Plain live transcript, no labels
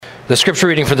The scripture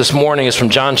reading for this morning is from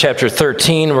John chapter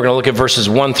 13. We're going to look at verses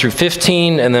 1 through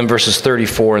 15 and then verses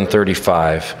 34 and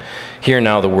 35. Hear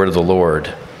now the word of the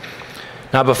Lord.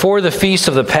 Now before the feast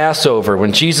of the Passover,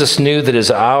 when Jesus knew that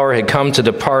his hour had come to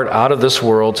depart out of this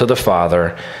world to the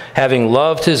Father, having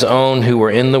loved his own who were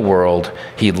in the world,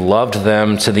 he loved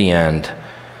them to the end.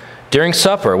 During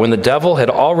supper, when the devil had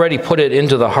already put it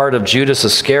into the heart of Judas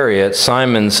Iscariot,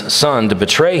 Simon's son, to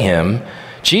betray him,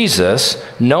 Jesus,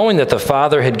 knowing that the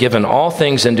Father had given all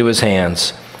things into his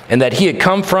hands, and that he had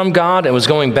come from God and was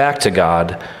going back to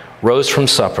God, rose from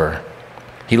supper.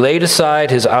 He laid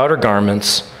aside his outer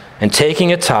garments, and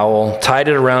taking a towel, tied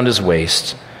it around his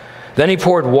waist. Then he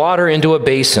poured water into a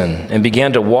basin and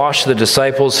began to wash the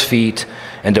disciples' feet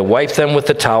and to wipe them with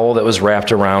the towel that was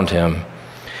wrapped around him.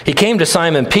 He came to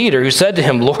Simon Peter, who said to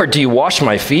him, "Lord, do you wash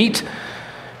my feet?"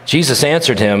 Jesus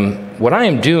answered him, "What I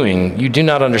am doing you do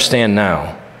not understand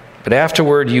now, but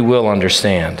afterward you will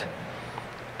understand."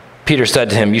 Peter said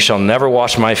to him, "You shall never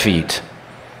wash my feet."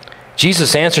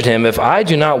 Jesus answered him, "If I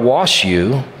do not wash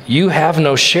you, you have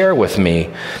no share with me."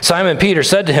 Simon Peter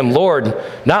said to him, "Lord,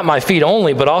 not my feet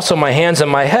only, but also my hands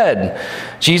and my head."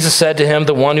 Jesus said to him,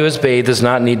 "The one who is bathed does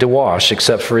not need to wash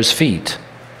except for his feet,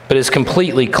 but is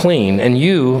completely clean, and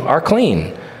you are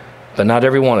clean, but not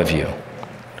every one of you."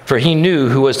 For he knew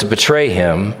who was to betray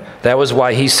him. That was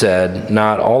why he said,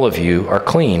 "Not all of you are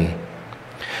clean."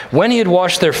 When he had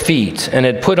washed their feet and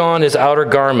had put on his outer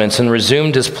garments and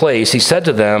resumed his place, he said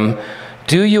to them,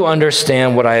 "Do you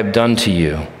understand what I have done to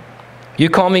you? You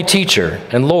call me teacher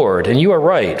and Lord, and you are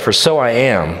right, for so I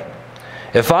am.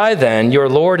 If I then, your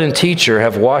Lord and teacher,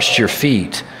 have washed your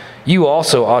feet, you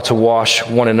also ought to wash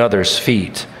one another's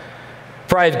feet.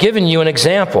 For I have given you an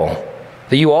example,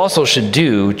 that you also should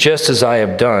do just as I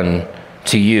have done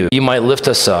to you. You might lift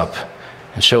us up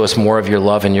and show us more of your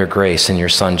love and your grace in your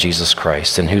Son, Jesus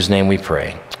Christ, in whose name we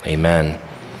pray. Amen.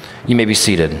 You may be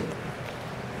seated.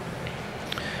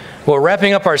 Well,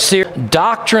 wrapping up our series,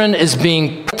 doctrine is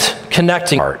being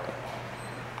connecting heart,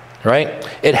 right?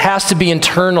 It has to be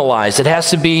internalized. It has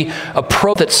to be a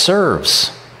pro that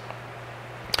serves.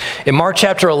 In Mark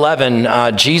chapter 11,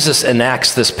 Jesus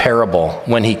enacts this parable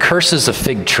when he curses a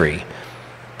fig tree.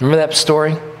 Remember that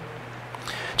story?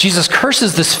 Jesus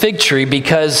curses this fig tree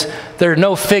because there are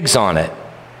no figs on it.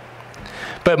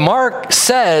 But Mark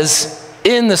says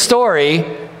in the story,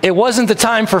 it wasn't the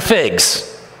time for figs.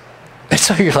 And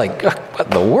so you're like, what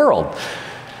in the world?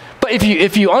 But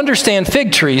if you understand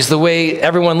fig trees the way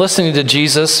everyone listening to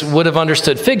Jesus would have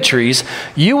understood fig trees,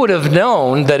 you would have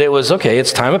known that it was, okay,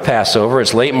 it's time of Passover,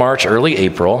 it's late March, early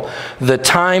April, the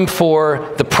time for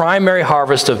the primary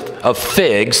harvest of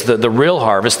figs, the real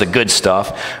harvest, the good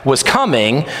stuff, was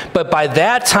coming. But by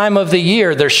that time of the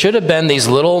year, there should have been these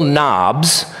little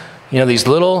knobs, these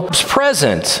little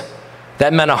present.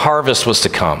 That meant a harvest was to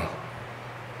come.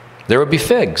 There would be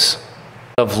figs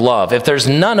of love. If there's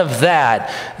none of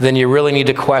that, then you really need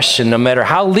to question, no matter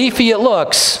how leafy it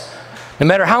looks, no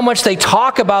matter how much they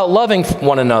talk about loving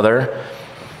one another,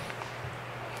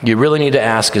 you really need to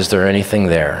ask, is there anything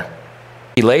there?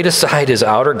 He laid aside his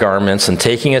outer garments and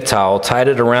taking a towel, tied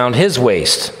it around his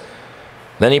waist.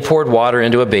 Then he poured water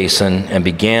into a basin and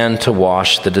began to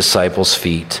wash the disciples'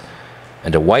 feet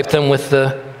and to wipe them with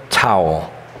the towel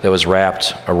that was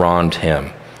wrapped around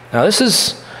him. Now this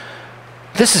is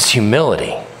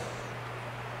humility.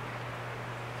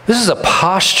 This is a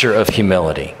posture of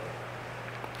humility.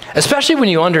 Especially when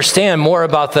you understand more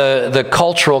about the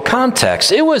cultural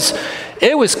context. It was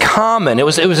common. It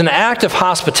was an act of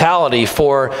hospitality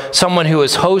for someone who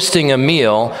was hosting a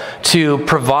meal to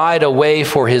provide a way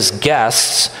for his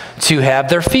guests to have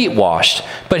their feet washed.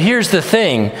 But here's the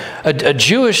thing. A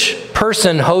Jewish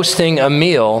person hosting a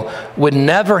meal would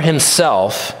never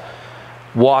himself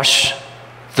wash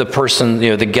the person,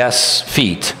 the guest's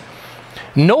feet.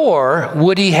 Nor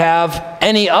would he have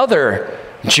any other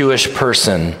Jewish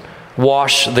person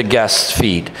wash the guest's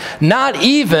feet. Not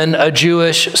even a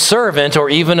Jewish servant or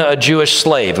even a Jewish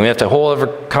slave. We have a whole other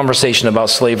conversation about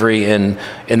slavery in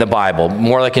the Bible.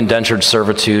 More like indentured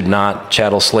servitude, not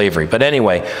chattel slavery. But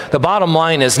anyway, the bottom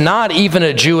line is not even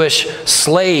a Jewish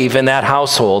slave in that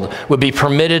household would be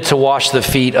permitted to wash the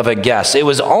feet of a guest. It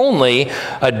was only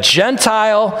a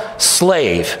Gentile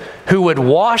slave who would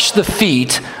wash the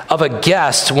feet of a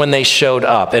guest when they showed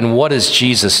up. And what is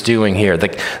Jesus doing here?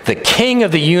 The King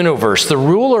of the universe, the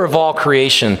ruler of all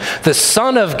creation, the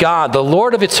Son of God, the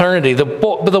Lord of eternity, the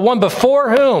one before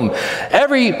whom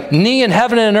every knee in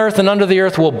heaven and earth and under the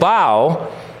earth will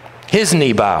bow, his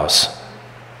knee bows.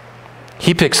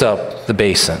 He picks up the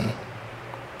basin.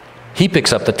 He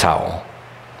picks up the towel.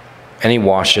 And he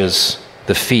washes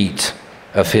the feet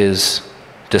of his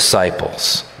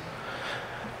disciples.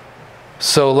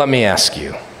 So let me ask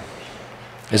you,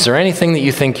 is there anything that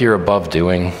you think you're above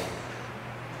doing?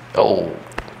 Oh,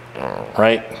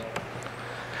 right?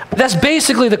 That's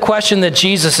basically the question that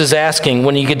Jesus is asking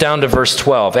when you get down to verse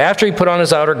 12. After he put on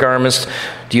his outer garments,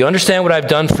 do you understand what I've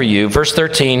done for you? Verse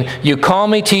 13, you call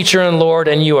me teacher and Lord,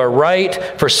 and you are right,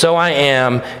 for so I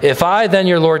am. If I, then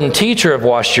your Lord and teacher, have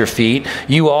washed your feet,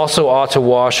 you also ought to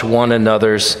wash one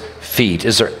another's feet.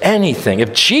 Is there anything,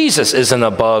 if Jesus isn't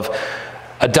above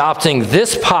adopting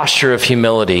this posture of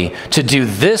humility to do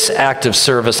this act of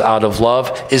service out of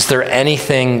love, is there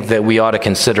anything that we ought to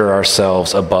consider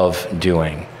ourselves above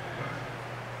doing?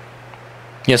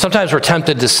 You know, sometimes we're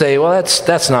tempted to say, well,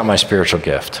 that's not my spiritual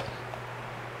gift.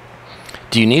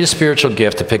 Do you need a spiritual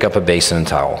gift to pick up a basin and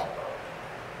towel?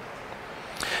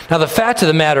 Now, the fact of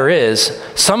the matter is,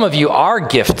 some of you are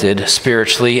gifted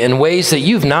spiritually in ways that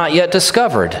you've not yet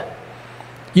discovered.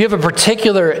 You have a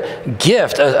particular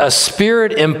gift, a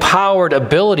spirit-empowered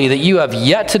ability that you have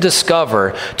yet to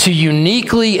discover to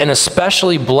uniquely and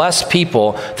especially bless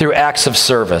people through acts of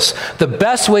service. The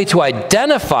best way to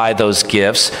identify those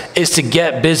gifts is to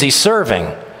get busy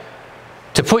serving,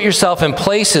 to put yourself in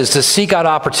places, to seek out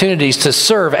opportunities to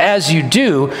serve. As you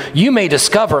do, you may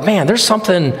discover, man, there's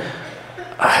something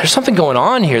going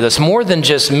on here that's more than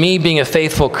just me being a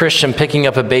faithful Christian, picking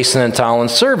up a basin and towel and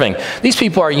serving. These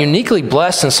people are uniquely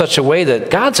blessed in such a way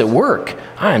that God's at work.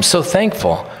 I am so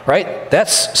thankful, right?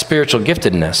 That's spiritual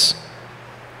giftedness.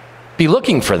 Be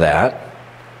looking for that,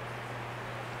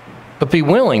 but be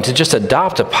willing to just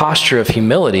adopt a posture of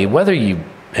humility, whether you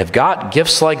have got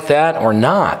gifts like that or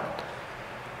not.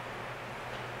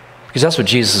 Because that's what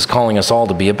Jesus is calling us all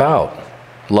to be about.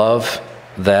 Love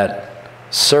that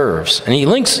serves. And he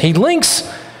links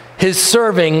his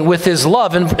serving with his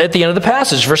love at the end of the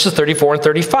passage, verses 34 and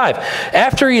 35.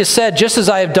 After he has said, just as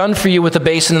I have done for you with the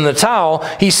basin and the towel,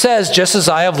 he says, just as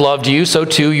I have loved you, so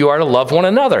too you are to love one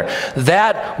another.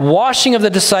 That washing of the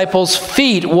disciples'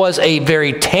 feet was a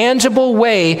very tangible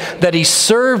way that he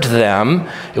served them.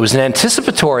 It was an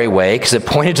anticipatory way because it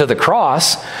pointed to the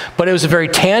cross, but it was a very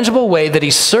tangible way that he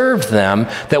served them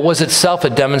that was itself a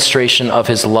demonstration of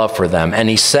his love for them. And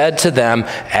he said to them,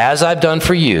 as I've done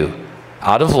for you,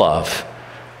 out of love,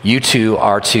 you too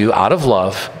are to, out of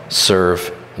love, serve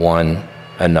one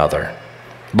another.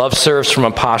 Love serves from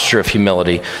a posture of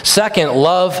humility. Second,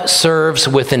 love serves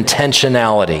with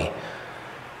intentionality.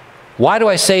 Why do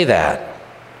I say that?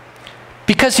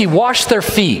 Because he washed their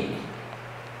feet.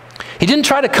 He didn't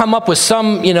try to come up with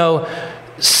some,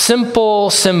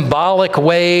 simple, symbolic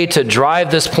way to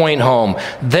drive this point home.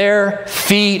 Their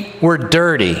feet were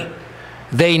dirty.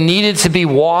 They needed to be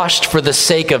washed for the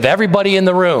sake of everybody in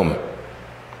the room.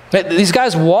 These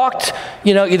guys walked,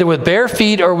 either with bare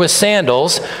feet or with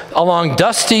sandals along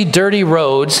dusty, dirty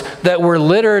roads that were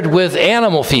littered with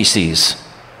animal feces,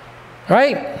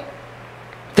 right?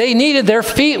 They needed their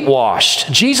feet washed.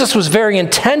 Jesus was very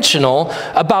intentional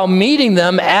about meeting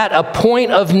them at a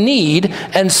point of need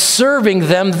and serving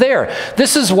them there.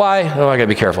 This is why, I gotta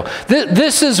be careful.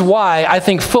 This is why I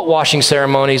think foot washing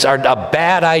ceremonies are a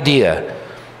bad idea.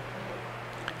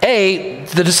 A,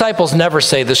 the disciples never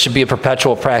say this should be a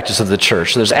perpetual practice of the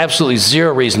church. There's absolutely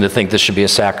zero reason to think this should be a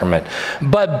sacrament.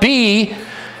 But B,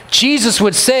 Jesus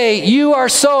would say, you are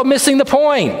so missing the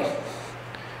point.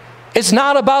 It's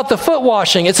not about the foot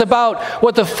washing. It's about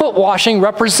what the foot washing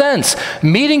represents.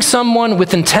 Meeting someone with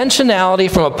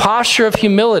intentionality from a posture of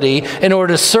humility in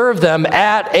order to serve them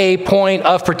at a point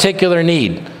of particular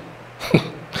need.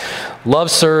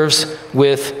 Love serves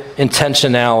with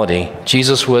intentionality.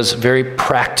 Jesus was very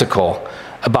practical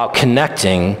about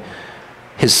connecting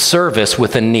his service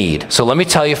with a need. So let me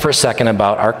tell you for a second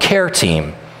about our care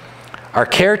team. Our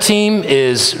care team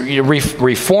is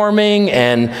reforming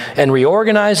and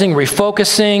reorganizing,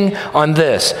 refocusing on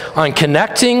this, on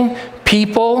connecting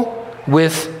people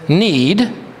with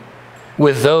need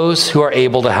with those who are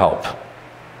able to help.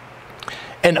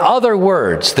 In other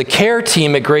words, the care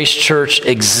team at Grace Church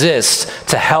exists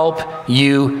to help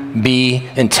you be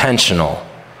intentional,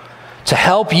 to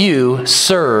help you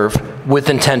serve with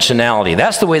intentionality.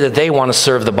 That's the way that they want to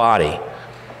serve the body,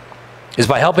 is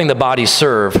by helping the body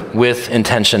serve with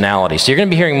intentionality. So you're going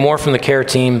to be hearing more from the care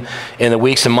team in the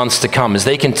weeks and months to come as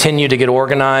they continue to get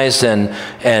organized and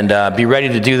be ready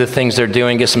to do the things they're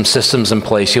doing, get some systems in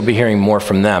place. You'll be hearing more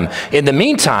from them. In the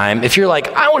meantime, if you're like,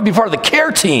 I want to be part of the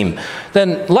care team,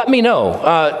 then let me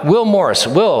know. Will Morris.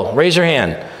 Will, raise your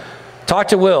hand. Talk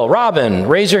to Will. Robin,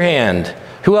 raise your hand.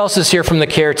 Who else is here from the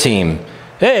care team?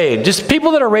 Hey, just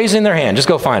people that are raising their hand. Just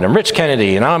go find them. Rich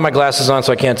Kennedy. And I don't have my glasses on,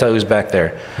 so I can't tell who's back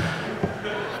there.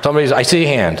 I see a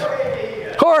hand.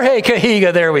 Jorge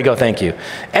Cahiga, there we go, thank you.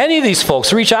 Any of these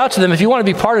folks, reach out to them if you want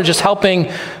to be part of just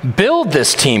helping build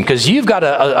this team, because you've got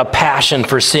a passion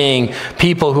for seeing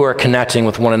people who are connecting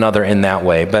with one another in that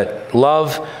way. But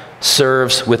love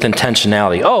serves with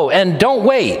intentionality. Oh, and don't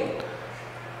wait.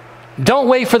 Don't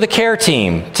wait for the care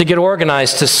team to get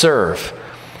organized to serve.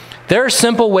 There are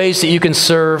simple ways that you can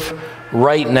serve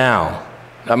right now.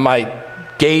 My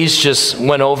gaze just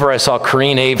went over. I saw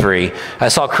Corrine Avery. I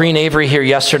saw Corrine Avery here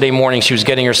yesterday morning. She was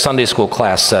getting her Sunday school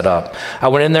class set up. I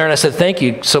went in there and I said, thank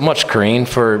you so much, Corrine,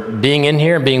 for being in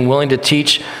here and being willing to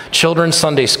teach children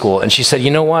Sunday school. And she said, you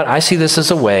know what? I see this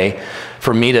as a way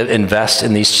for me to invest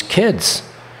in these kids,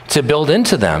 to build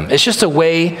into them. It's just a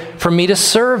way for me to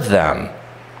serve them.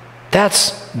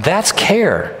 That's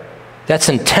care. That's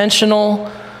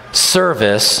intentional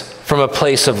service from a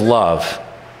place of love.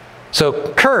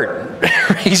 So Kurt,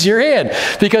 raise your hand,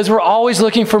 because we're always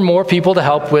looking for more people to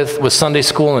help with Sunday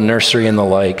school and nursery and the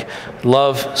like.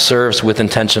 Love serves with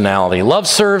intentionality. Love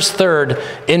serves, third,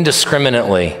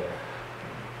 indiscriminately.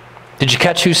 Did you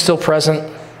catch who's still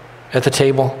present at the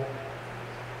table?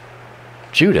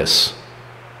 Judas.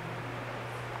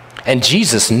 And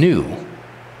Jesus knew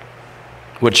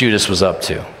what Judas was up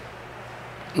to.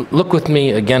 Look with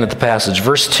me again at the passage.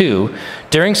 Verse 2,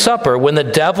 during supper, when the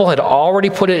devil had already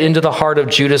put it into the heart of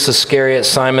Judas Iscariot,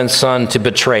 Simon's son, to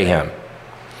betray him.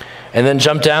 And then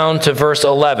jump down to verse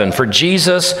 11. For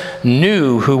Jesus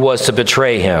knew who was to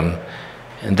betray him,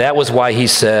 and that was why he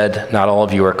said, not all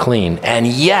of you are clean. And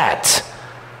yet,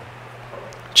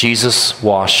 Jesus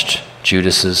washed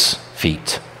Judas's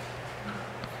feet.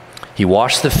 He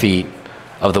washed the feet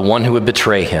of the one who would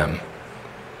betray him.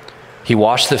 He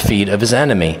washed the feet of his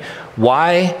enemy.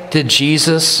 Why did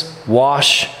Jesus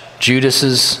wash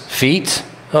Judas's feet?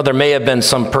 Well, there may have been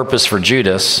some purpose for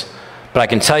Judas, but I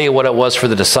can tell you what it was for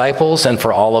the disciples and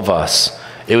for all of us.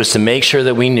 It was to make sure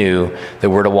that we knew that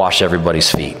we're to wash everybody's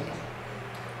feet.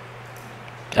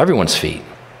 Everyone's feet.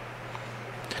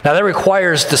 Now that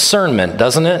requires discernment,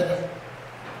 doesn't it?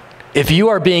 If you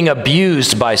are being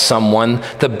abused by someone,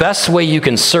 the best way you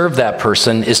can serve that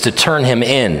person is to turn him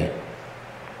in,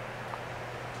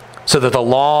 so that the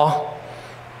law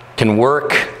can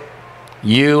work,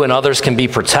 you and others can be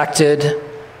protected,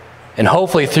 and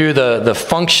hopefully through the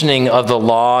functioning of the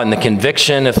law and the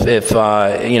conviction, if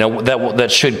that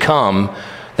should come,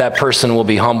 that person will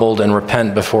be humbled and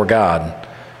repent before God.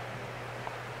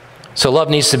 So love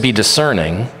needs to be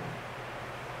discerning,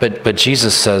 but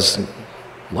Jesus says,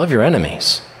 love your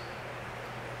enemies.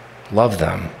 Love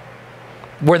them.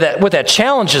 What that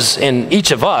challenges in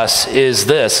each of us is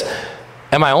this: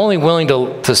 am I only willing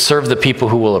to serve the people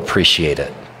who will appreciate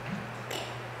it?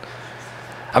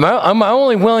 Am I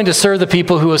only willing to serve the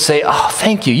people who will say, oh,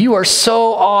 thank you, you are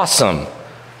so awesome?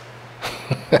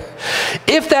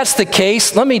 If that's the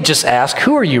case, let me just ask,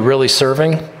 who are you really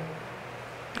serving?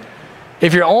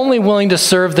 If you're only willing to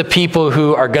serve the people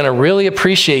who are going to really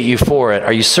appreciate you for it,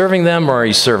 are you serving them or are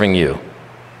you serving you?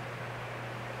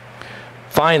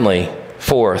 Finally,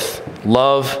 fourth,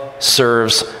 love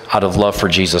serves out of love for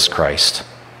Jesus Christ.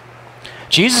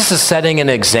 Jesus is setting an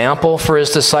example for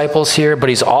his disciples here, but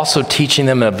he's also teaching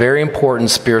them a very important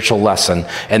spiritual lesson,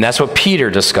 and that's what Peter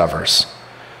discovers.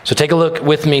 So take a look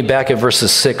with me back at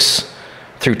verses 6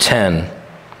 through 10.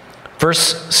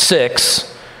 Verse 6,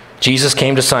 Jesus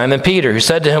came to Simon Peter, who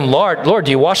said to him, Lord,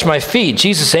 do you wash my feet?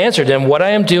 Jesus answered him, what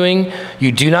I am doing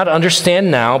you do not understand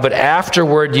now, but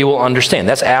afterward you will understand.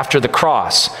 That's after the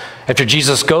cross. After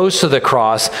Jesus goes to the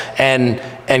cross and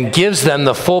gives them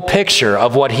the full picture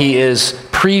of what he is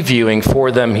previewing for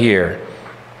them here.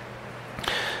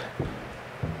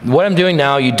 What I'm doing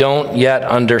now you don't yet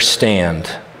understand.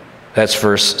 That's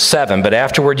verse 7. But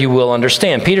afterward you will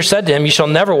understand. Peter said to him, you shall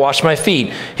never wash my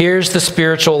feet. Here's the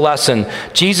spiritual lesson.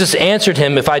 Jesus answered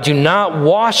him, if I do not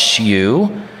wash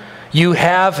you, you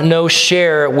have no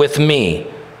share with me.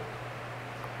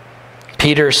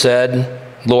 Peter said,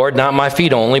 Lord, not my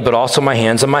feet only, but also my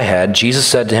hands and my head. Jesus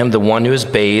said to him, the one who is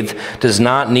bathed does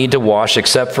not need to wash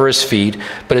except for his feet,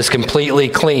 but is completely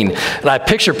clean. And I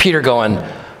picture Peter going,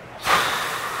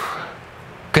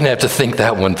 gonna have to think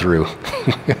that one through.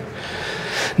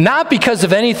 Not because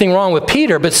of anything wrong with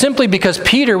Peter, but simply because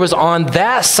Peter was on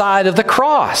that side of the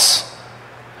cross.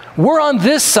 We're on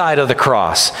this side of the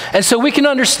cross. And so we can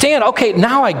understand, okay,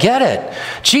 now I get it.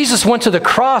 Jesus went to the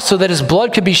cross so that his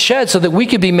blood could be shed so that we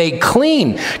could be made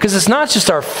clean. Because it's not just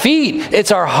our feet,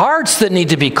 it's our hearts that need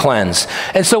to be cleansed.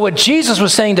 And so what Jesus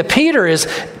was saying to Peter is,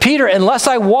 Peter, unless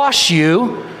I wash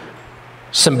you,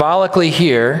 symbolically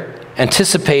here,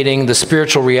 anticipating the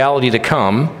spiritual reality to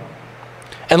come,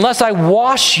 unless I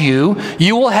wash you,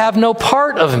 you will have no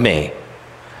part of me.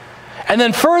 And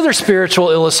then further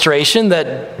spiritual illustration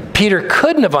that Peter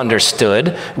couldn't have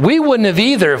understood. We wouldn't have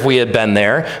either if we had been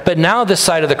there, but now this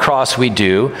side of the cross we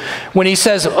do. When he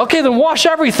says, okay, then wash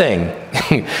everything.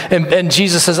 and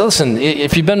Jesus says, listen,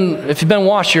 if you've been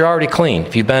washed, you're already clean.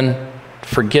 If you've been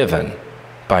forgiven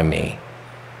by me,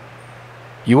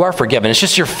 you are forgiven. It's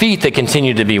just your feet that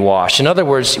continue to be washed. In other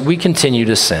words, we continue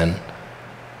to sin.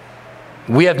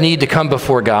 We have need to come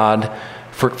before God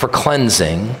for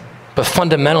cleansing. But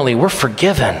fundamentally, we're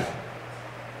forgiven.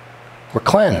 We're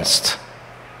cleansed.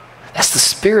 That's the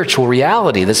spiritual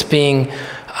reality that's being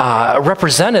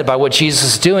represented by what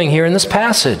Jesus is doing here in this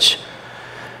passage.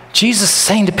 Jesus is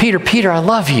saying to Peter, Peter, I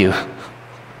love you.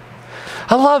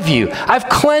 I love you. I've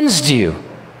cleansed you.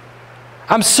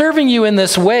 I'm serving you in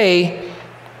this way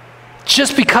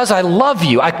just because I love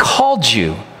you. I called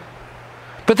you.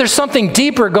 But there's something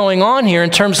deeper going on here in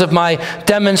terms of my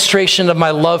demonstration of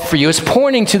my love for you. It's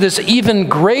pointing to this even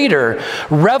greater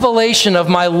revelation of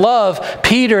my love,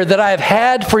 Peter, that I have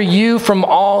had for you from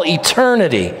all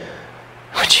eternity.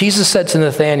 Jesus said to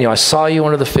Nathanael, I saw you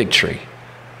under the fig tree.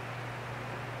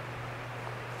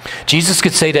 Jesus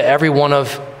could say to every one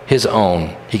of his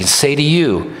own, he can say to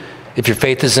you, if your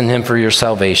faith is in him for your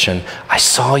salvation, I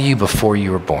saw you before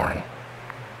you were born.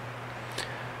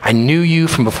 I knew you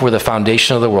from before the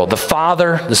foundation of the world. The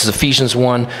Father, this is Ephesians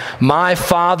 1, my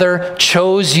Father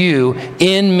chose you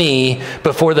in me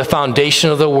before the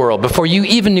foundation of the world. Before you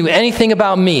even knew anything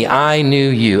about me, I knew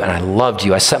you and I loved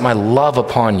you. I set my love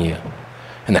upon you.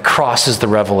 And the cross is the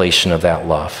revelation of that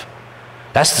love.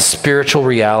 That's the spiritual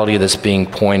reality that's being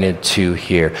pointed to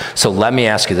here. So let me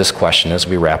ask you this question as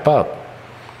we wrap up.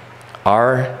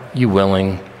 Are you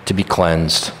willing to be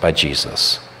cleansed by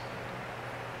Jesus?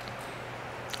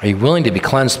 Are you willing to be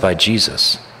cleansed by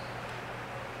Jesus?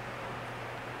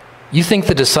 You think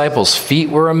the disciples' feet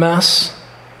were a mess?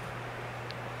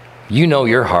 You know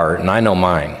your heart, and I know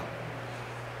mine.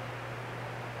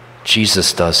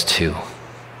 Jesus does too.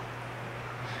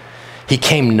 He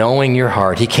came knowing your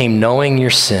heart. He came knowing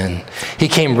your sin. He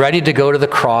came ready to go to the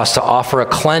cross to offer a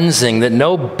cleansing that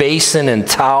no basin and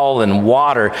towel and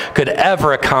water could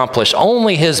ever accomplish.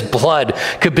 Only his blood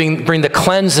could bring the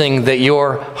cleansing that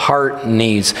your heart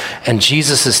needs. And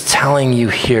Jesus is telling you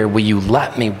here, will you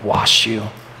let me wash you?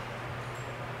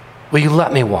 Will you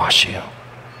let me wash you?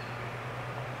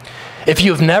 If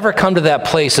you've never come to that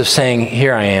place of saying,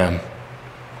 here I am.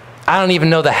 I don't even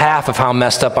know the half of how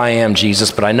messed up I am,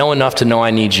 Jesus, but I know enough to know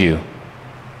I need you.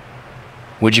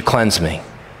 Would you cleanse me?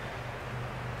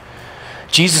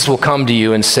 Jesus will come to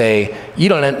you and say, you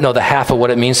don't know the half of what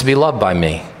it means to be loved by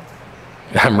me.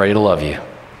 I'm ready to love you.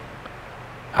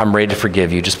 I'm ready to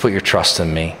forgive you. Just put your trust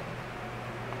in me.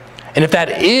 And if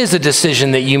that is a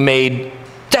decision that you made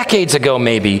decades ago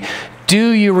maybe,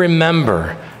 do you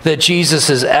remember that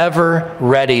Jesus is ever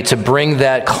ready to bring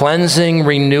that cleansing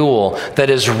renewal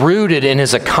that is rooted in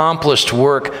his accomplished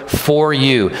work for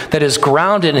you, that is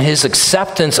grounded in his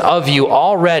acceptance of you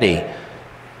already.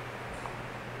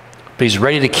 But he's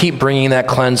ready to keep bringing that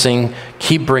cleansing,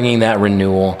 keep bringing that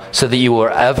renewal, so that you will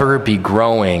ever be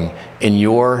growing in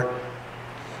your,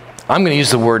 I'm going to use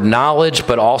the word knowledge,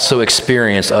 but also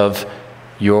experience of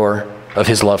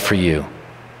his love for you.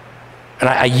 And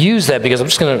I use that because I'm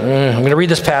going to read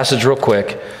this passage real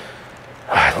quick.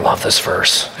 I love this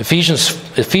verse.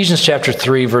 Ephesians chapter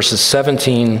 3, verses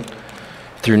 17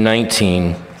 through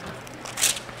 19. I'm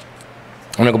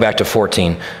going to go back to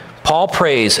 14. Paul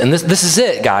prays, and this is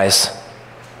it, guys.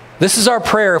 This is our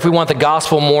prayer if we want the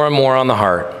gospel more and more on the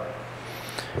heart.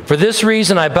 For this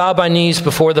reason I bow my knees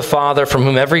before the Father, from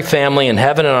whom every family in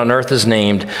heaven and on earth is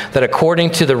named, that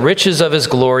according to the riches of his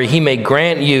glory he may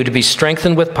grant you to be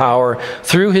strengthened with power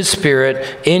through his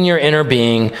Spirit in your inner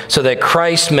being, so that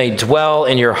Christ may dwell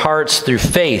in your hearts through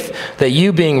faith, that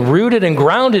you being rooted and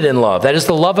grounded in love, that is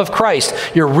the love of Christ,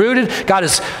 you're rooted,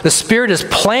 the Spirit has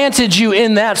planted you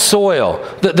in that soil,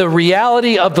 the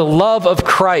reality of the love of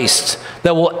Christ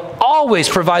that will always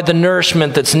provide the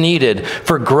nourishment that's needed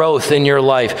for growth in your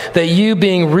life, that you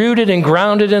being rooted and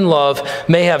grounded in love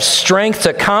may have strength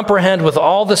to comprehend with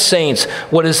all the saints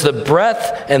what is the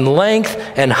breadth and length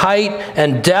and height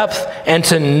and depth, and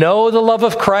to know the love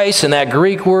of Christ. And that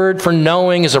Greek word for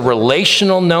knowing is a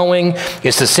relational knowing.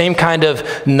 It's the same kind of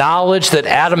knowledge that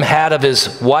Adam had of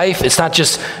his wife. It's not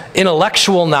just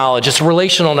intellectual knowledge, it's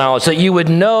relational knowledge, that you would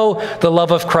know the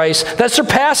love of Christ that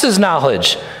surpasses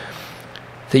knowledge,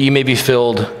 that you may be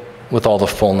filled with all the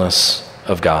fullness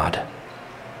of God.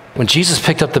 When Jesus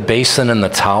picked up the basin and the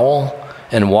towel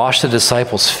and washed the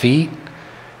disciples' feet,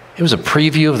 it was a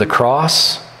preview of the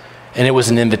cross, and it was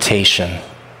an invitation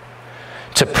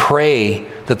to pray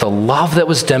that the love that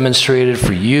was demonstrated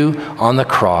for you on the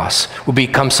cross will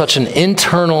become such an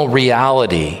internal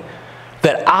reality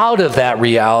that out of that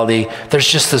reality, there's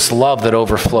just this love that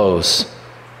overflows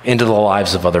into the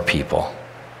lives of other people.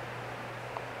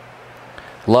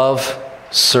 Love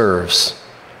serves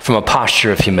from a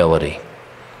posture of humility.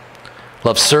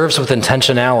 Love serves with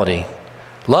intentionality.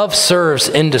 Love serves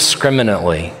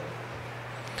indiscriminately.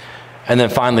 And then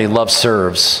finally, love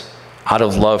serves out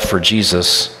of love for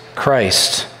Jesus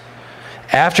Christ.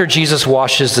 After Jesus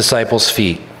washed his disciples'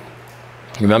 feet,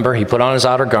 remember, he put on his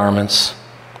outer garments,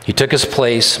 he took his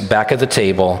place back at the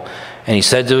table, and he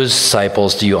said to his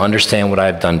disciples, "Do you understand what I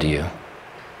have done to you?"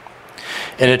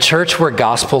 In a church where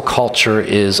gospel culture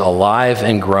is alive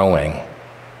and growing,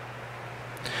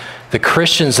 the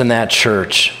Christians in that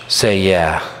church say,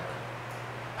 "Yeah,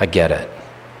 I get it.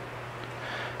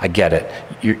 I get it.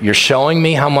 You're showing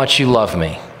me how much you love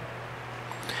me,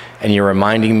 and you're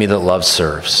reminding me that love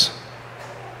serves.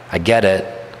 I get it.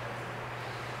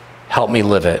 Help me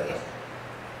live it."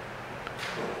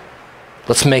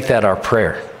 Let's make that our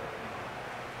prayer.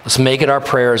 Let's make it our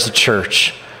prayer as a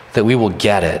church that we will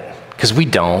get it, because we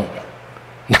don't.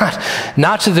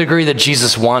 Not to the degree that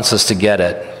Jesus wants us to get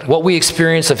it. What we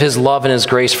experience of his love and his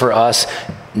grace for us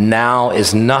now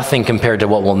is nothing compared to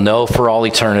what we'll know for all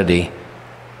eternity.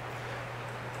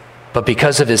 But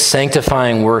because of his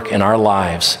sanctifying work in our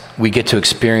lives, we get to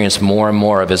experience more and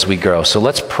more of as we grow. So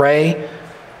let's pray.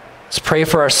 Let's pray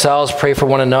for ourselves, pray for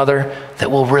one another, that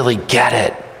we'll really get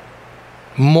it.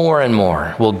 More and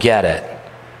more, we'll get it.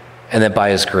 And that by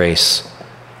his grace,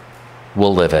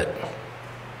 we'll live it.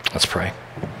 Let's pray.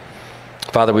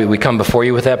 Father, we come before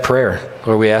you with that prayer.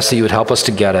 Lord, we ask that you would help us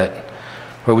to get it.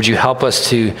 Lord, would you help us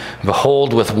to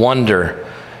behold with wonder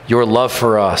your love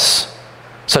for us,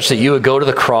 such that you would go to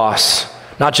the cross,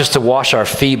 not just to wash our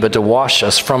feet, but to wash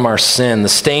us from our sin, the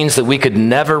stains that we could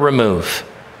never remove.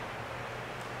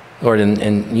 Lord,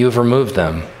 and you have removed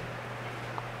them.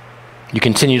 You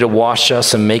continue to wash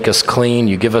us and make us clean.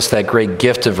 You give us that great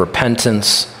gift of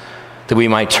repentance, that we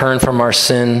might turn from our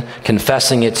sin,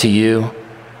 confessing it to you,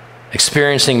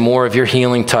 experiencing more of your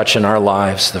healing touch in our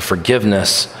lives, the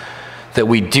forgiveness that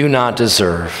we do not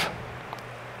deserve.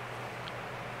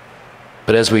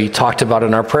 But as we talked about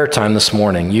in our prayer time this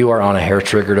morning, you are on a hair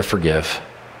trigger to forgive.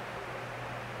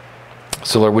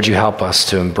 So Lord, would you help us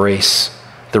to embrace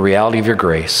the reality of your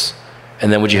grace,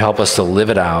 and then would you help us to live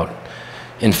it out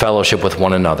in fellowship with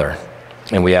one another?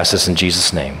 And we ask this in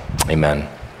Jesus' name. Amen.